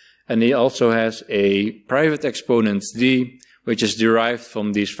factorization. And he also has a private exponent D, which is derived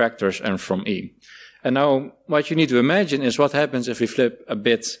from these factors and from E. And now what you need to imagine is what happens if we flip a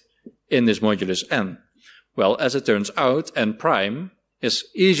bit in this modulus N. Well, as it turns out, N prime is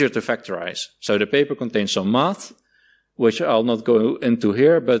easier to factorize. So the paper contains some math which I'll not go into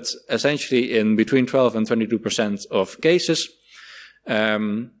here, but essentially in between 12 and 22% of cases,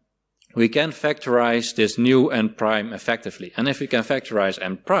 we can factorize this new n prime effectively. And if we can factorize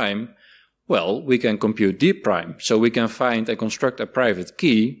n prime, well, we can compute d prime. So we can find and construct a private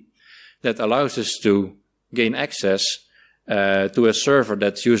key that allows us to gain access to a server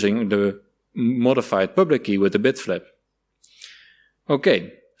that's using the modified public key with the bit flip.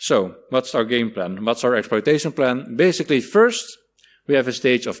 Okay, so what's our game plan? What's our exploitation plan? Basically, first, we have a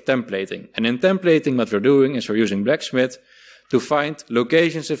stage of templating. And in templating, what we're doing is we're using Blacksmith to find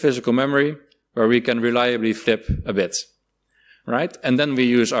locations in physical memory where we can reliably flip a bit, right? And then we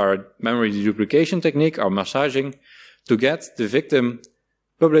use our memory deduplication technique, our massaging, to get the victim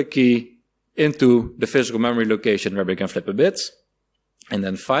public key into the physical memory location where we can flip a bit. And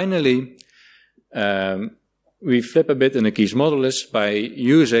then finally, we flip a bit in the keys modulus by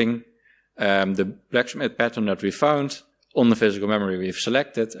using the Blacksmith pattern that we found on the physical memory we've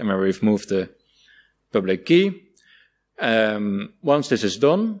selected and where we've moved the public key. Once this is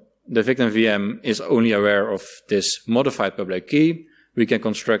done, the victim VM is only aware of this modified public key. We can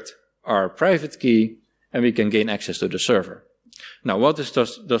construct our private key and we can gain access to the server. Now, what does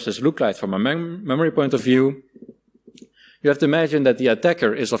this look like from a memory point of view? You have to imagine that the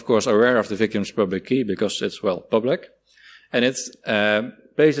attacker is, of course, aware of the victim's public key because it's, well, public. And it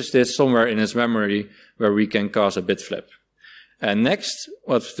places this somewhere in its memory where we can cause a bit flip. And next,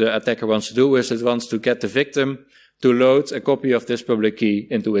 what the attacker wants to do is it wants to get the victim to load a copy of this public key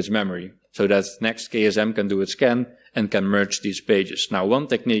into its memory so that next KSM can do its scan and can merge these pages. Now, one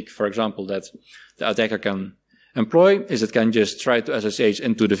technique, for example, that the attacker can employ is it can just try to SSH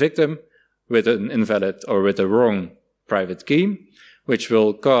into the victim with an invalid or with a wrong private key, which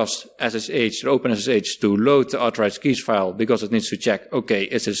will cause SSH, or OpenSSH, to load the authorized keys file because it needs to check, okay,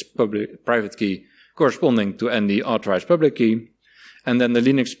 is this private key corresponding to any authorized public key? And then the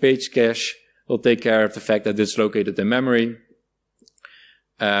Linux page cache will take care of the fact that it's located in memory,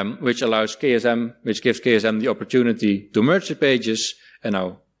 which allows KSM, which gives KSM the opportunity to merge the pages. And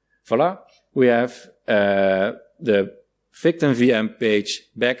now, voila, we have the victim VM page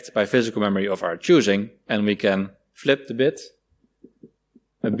backed by physical memory of our choosing, and we can flip the bit.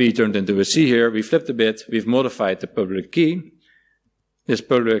 A B turned into a C here. We flipped the bit. We've modified the public key. This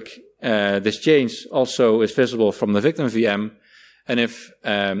change also is visible from the victim VM. And if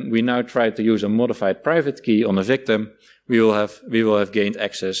we now try to use a modified private key on the victim, we will have gained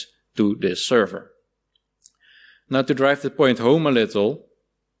access to this server. Now, to drive the point home a little,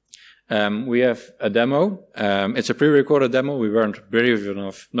 we have a demo. It's a pre-recorded demo. We weren't brave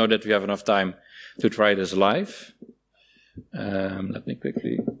enough, now that we have enough time, to try this live. Let me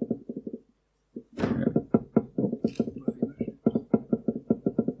quickly.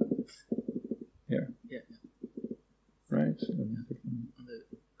 Here. Yeah. Right. On the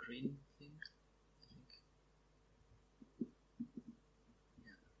green thing, I think.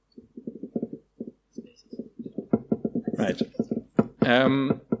 Yeah. Right.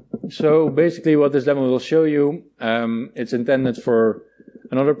 So basically what this demo will show you, it's intended for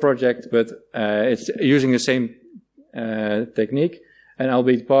another project, but it's using the same technique, and I'll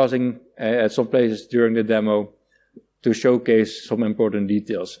be pausing at some places during the demo to showcase some important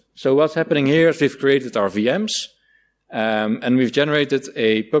details. So what's happening here is we've created our VMs, and we've generated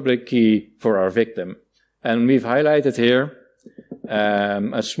a public key for our victim. And we've highlighted here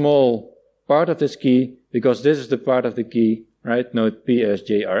a small part of this key, because this is the part of the key, right, node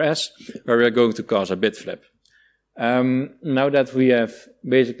PSJRS, where we're going to cause a bit flip. Now that we have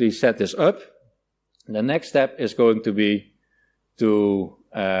basically set this up, the next step is going to be to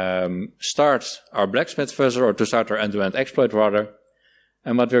start our Blacksmith fuzzer, or to start our end-to-end exploit rather.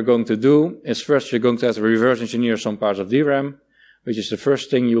 And what we're going to do is first we're going to have to reverse engineer some parts of DRAM, which is the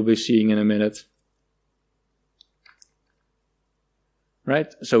first thing you'll be seeing in a minute.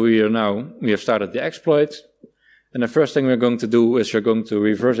 Right, so we have started the exploit. And the first thing we're going to do is we're going to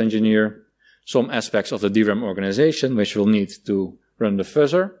reverse engineer some aspects of the DRAM organization, which we'll need to run the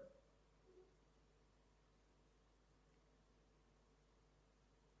fuzzer.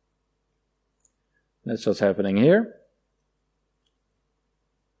 That's what's happening here.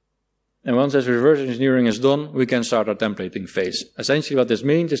 And once this reverse engineering is done, we can start our templating phase. Essentially what this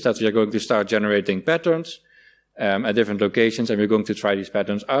means is that we are going to start generating patterns at different locations, and we're going to try these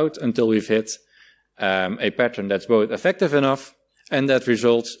patterns out until we've hit a pattern that's both effective enough and that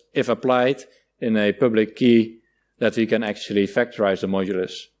results, if applied, in a public key that we can actually factorize the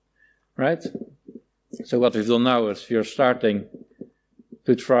modulus, right? So what we've done now is we're starting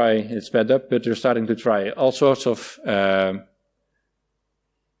to try, it's sped up, but we're starting to try all sorts of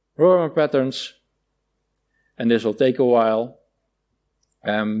Rowhammer patterns. And this will take a while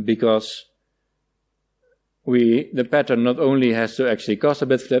because the pattern not only has to actually cause a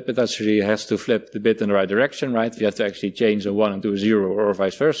bit flip, it actually has to flip the bit in the right direction, right? We have to actually change a 1 into a 0 or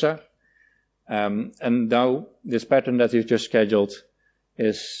vice versa. And now this pattern that we've just scheduled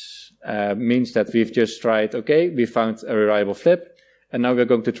means that we've just tried, okay, we found a reliable flip, and now we're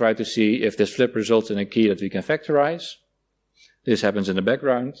going to try to see if this flip results in a key that we can factorize. This happens in the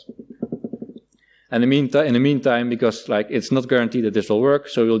background. And in the meantime, because like it's not guaranteed that this will work,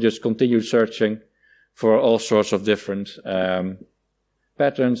 so we'll just continue searching for all sorts of different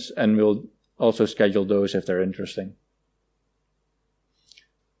patterns, and we'll also schedule those if they're interesting.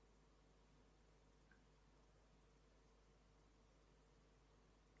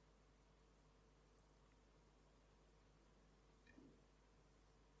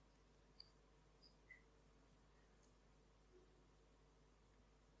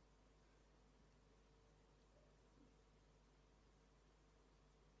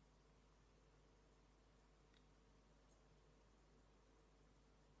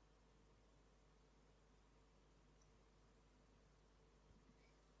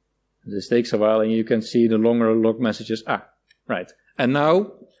 This takes a while, and you can see the longer log messages. Right. And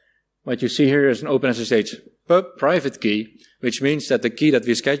now, what you see here is an OpenSSH pub private key, which means that the key that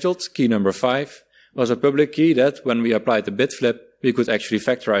we scheduled, key number 5, was a public key that, when we applied the bit flip, we could actually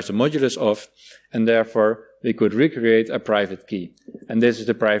factorize the modulus of, and therefore we could recreate a private key. And this is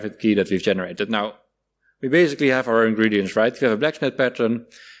the private key that we've generated. Now, we basically have our ingredients, right? We have a blacksmith pattern,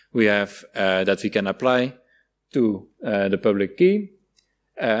 we have that we can apply to the public key.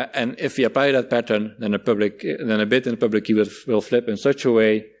 And if we apply that pattern, then a bit in the public key will flip in such a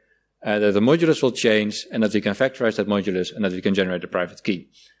way that the modulus will change, and that we can factorize that modulus, and that we can generate a private key.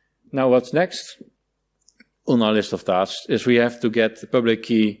 Now, what's next on our list of tasks is we have to get the public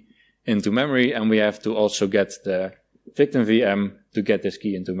key into memory, and we have to also get the victim VM to get this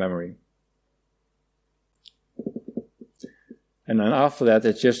key into memory. And then after that,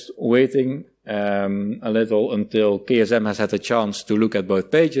 it's just waiting a little until KSM has had a chance to look at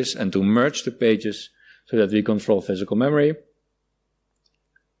both pages and to merge the pages so that we control physical memory.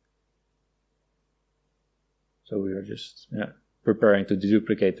 So we are just preparing to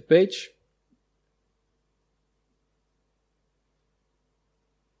deduplicate the page.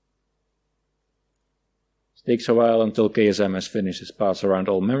 It takes a while until KSM has finished his pass around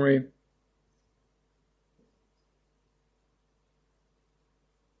all memory.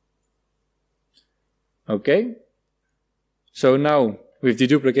 Okay, so now we've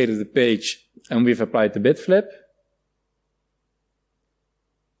deduplicated the page and we've applied the bit flip.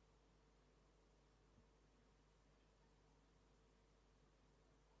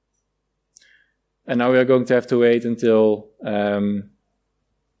 And now we are going to have to wait until the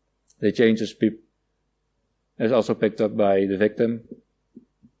changes is also picked up by the victim.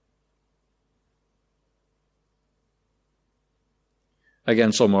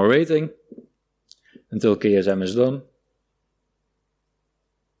 Again, some more waiting until KSM is done.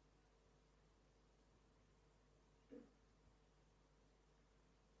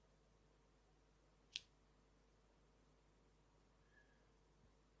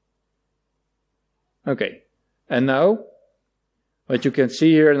 Okay, and now what you can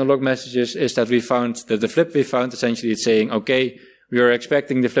see here in the log messages is that we found that the flip we found essentially is saying, okay, we are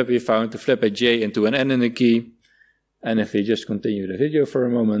expecting the flip we found to flip a J into an N in the key. And if we just continue the video for a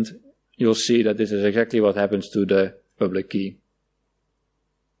moment, you'll see that this is exactly what happens to the public key.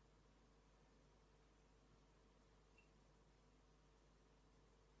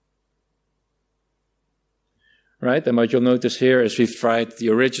 Right, and what you'll notice here is we've tried the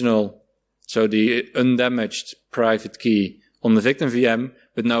original, so the undamaged private key on the victim VM,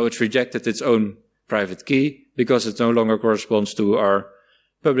 but now it's rejected its own private key because it no longer corresponds to our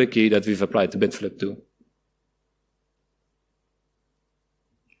public key that we've applied the bit flip to.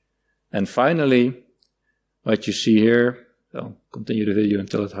 And finally, what you see here, I'll continue the video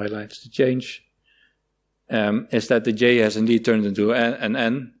until it highlights the change, is that the J has indeed turned into an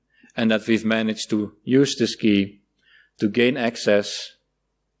N, and that we've managed to use this key to gain access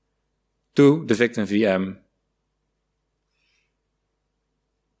to the victim VM,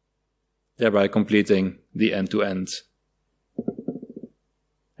 thereby completing the end-to-end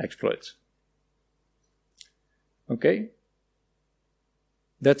exploit. Okay.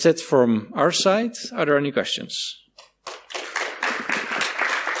 That's it from our side. Are there any questions?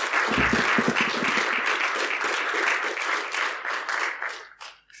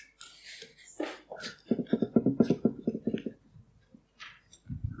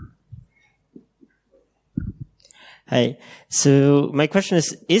 Hi. So my question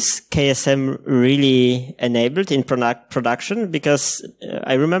is KSM really enabled in production? Because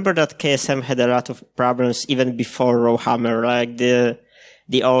I remember that KSM had a lot of problems even before Rowhammer, like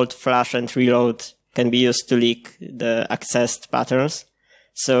the old flash and reload can be used to leak the accessed patterns.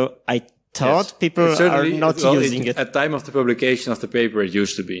 So I thought people are not using it. At time of the publication of the paper, it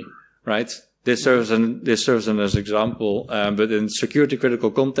used to be, right? This serves as an example, but in security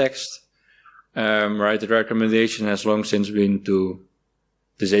critical context, right, the recommendation has long since been to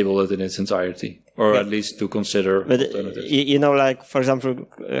disable it in its entirety, or at least to consider alternatives. You know, like, for example,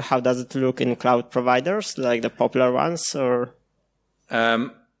 how does it look in cloud providers, like the popular ones, or? I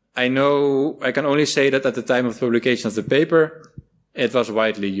can only say that at the time of the publication of the paper, it was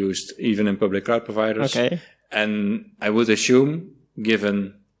widely used, even in public cloud providers. Okay. And I would assume,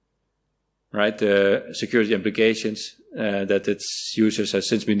 given, right, the security implications, that its users has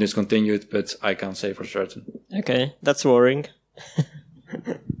since been discontinued, but I can't say for certain. Okay, that's worrying.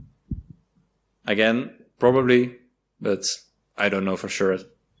 Again, probably, but I don't know for sure.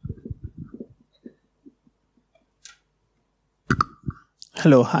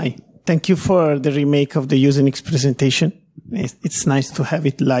 Hello, hi. Thank you for the remake of the Usenix presentation. It's nice to have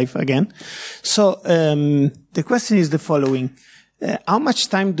it live again. So the question is the following. How much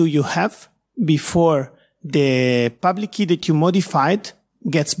time do you have before the public key that you modified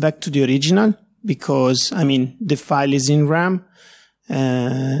gets back to the original? Because, I mean, the file is in RAM.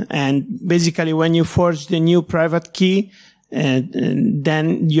 And basically when you forge the new private key,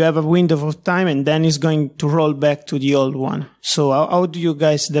 then you have a window of time and then it's going to roll back to the old one. So how do you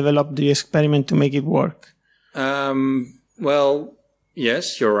guys develop the experiment to make it work? Well,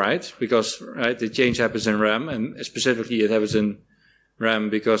 yes, you're right, because the change happens in RAM, and specifically it happens in RAM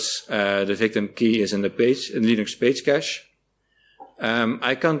because the victim key is in the Linux page cache.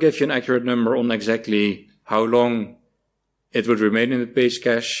 I can't give you an accurate number on exactly how long it would remain in the page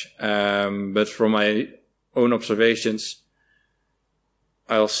cache, but from my own observations,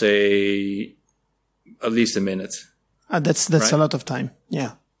 I'll say at least a minute. That's right? A lot of time.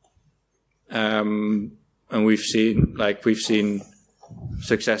 Yeah. And we've seen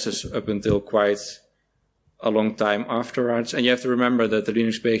successes up until quite a long time afterwards. And you have to remember that the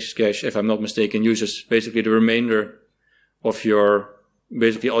Linux page cache, if I'm not mistaken, uses basically the remainder of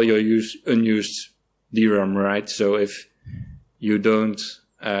basically all your unused DRAM, right? So if you don't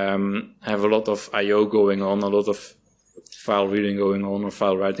have a lot of I/O going on, a lot of file reading going on or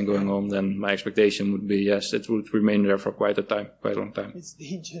file writing going on, then my expectation would be, yes, it would remain there for quite a long time. It's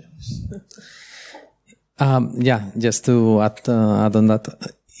dangerous. Yeah, just to add on that.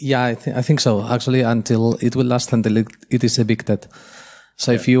 Yeah, I think so. Actually, it will last until it is evicted.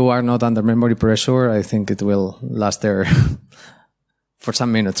 So if you are not under memory pressure, I think it will last there for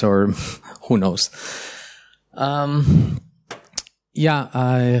some minutes or who knows. Yeah,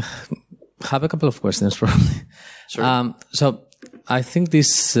 I have a couple of questions probably. Sure. So I think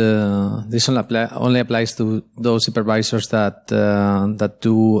this only applies to those supervisors that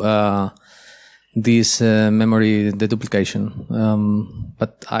do this memory deduplication.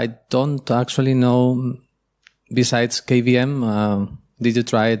 But I don't actually know. Besides KVM, did you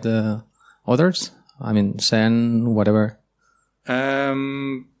try the others? I mean, Xen, whatever.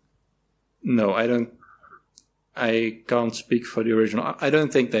 No, I don't. I can't speak for the original. I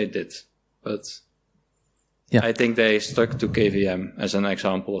don't think they did, but yeah, I think they stuck to KVM as an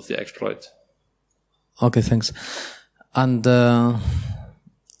example of the exploit. Okay, thanks. And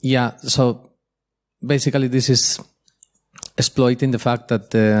yeah, so basically this is exploiting the fact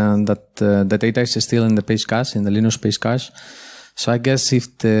that the data is still in the page cache, in the Linux page cache. So I guess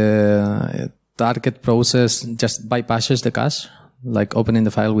if the target process just bypasses the cache, like opening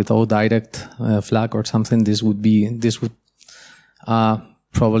the file with direct flag or something, this would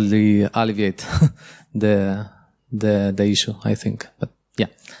probably alleviate the issue, I think. But yeah,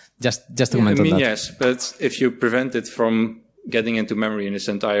 just to comment on that. Yes, but if you prevent it from getting into memory in its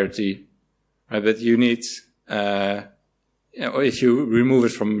entirety, right, but you need, if you remove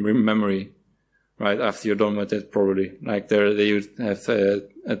it from memory, right, after you're done with it, probably, like they would have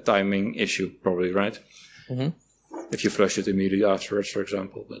a timing issue, probably, right? Mm-hmm. If you flush it immediately afterwards, for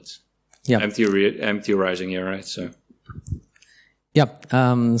example, but yeah, empty rising here, right? So yeah.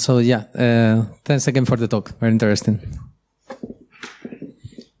 So yeah. Thanks again for the talk. Very interesting.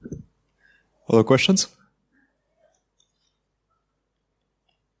 Other questions?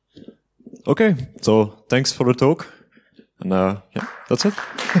 Okay. So thanks for the talk, and yeah, that's it.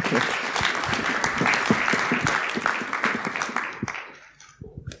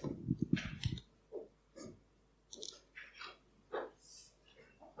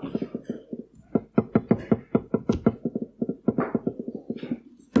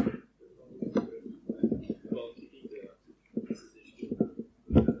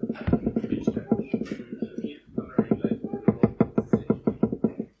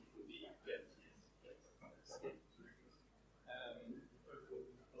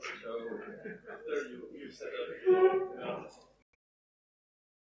 after you set up.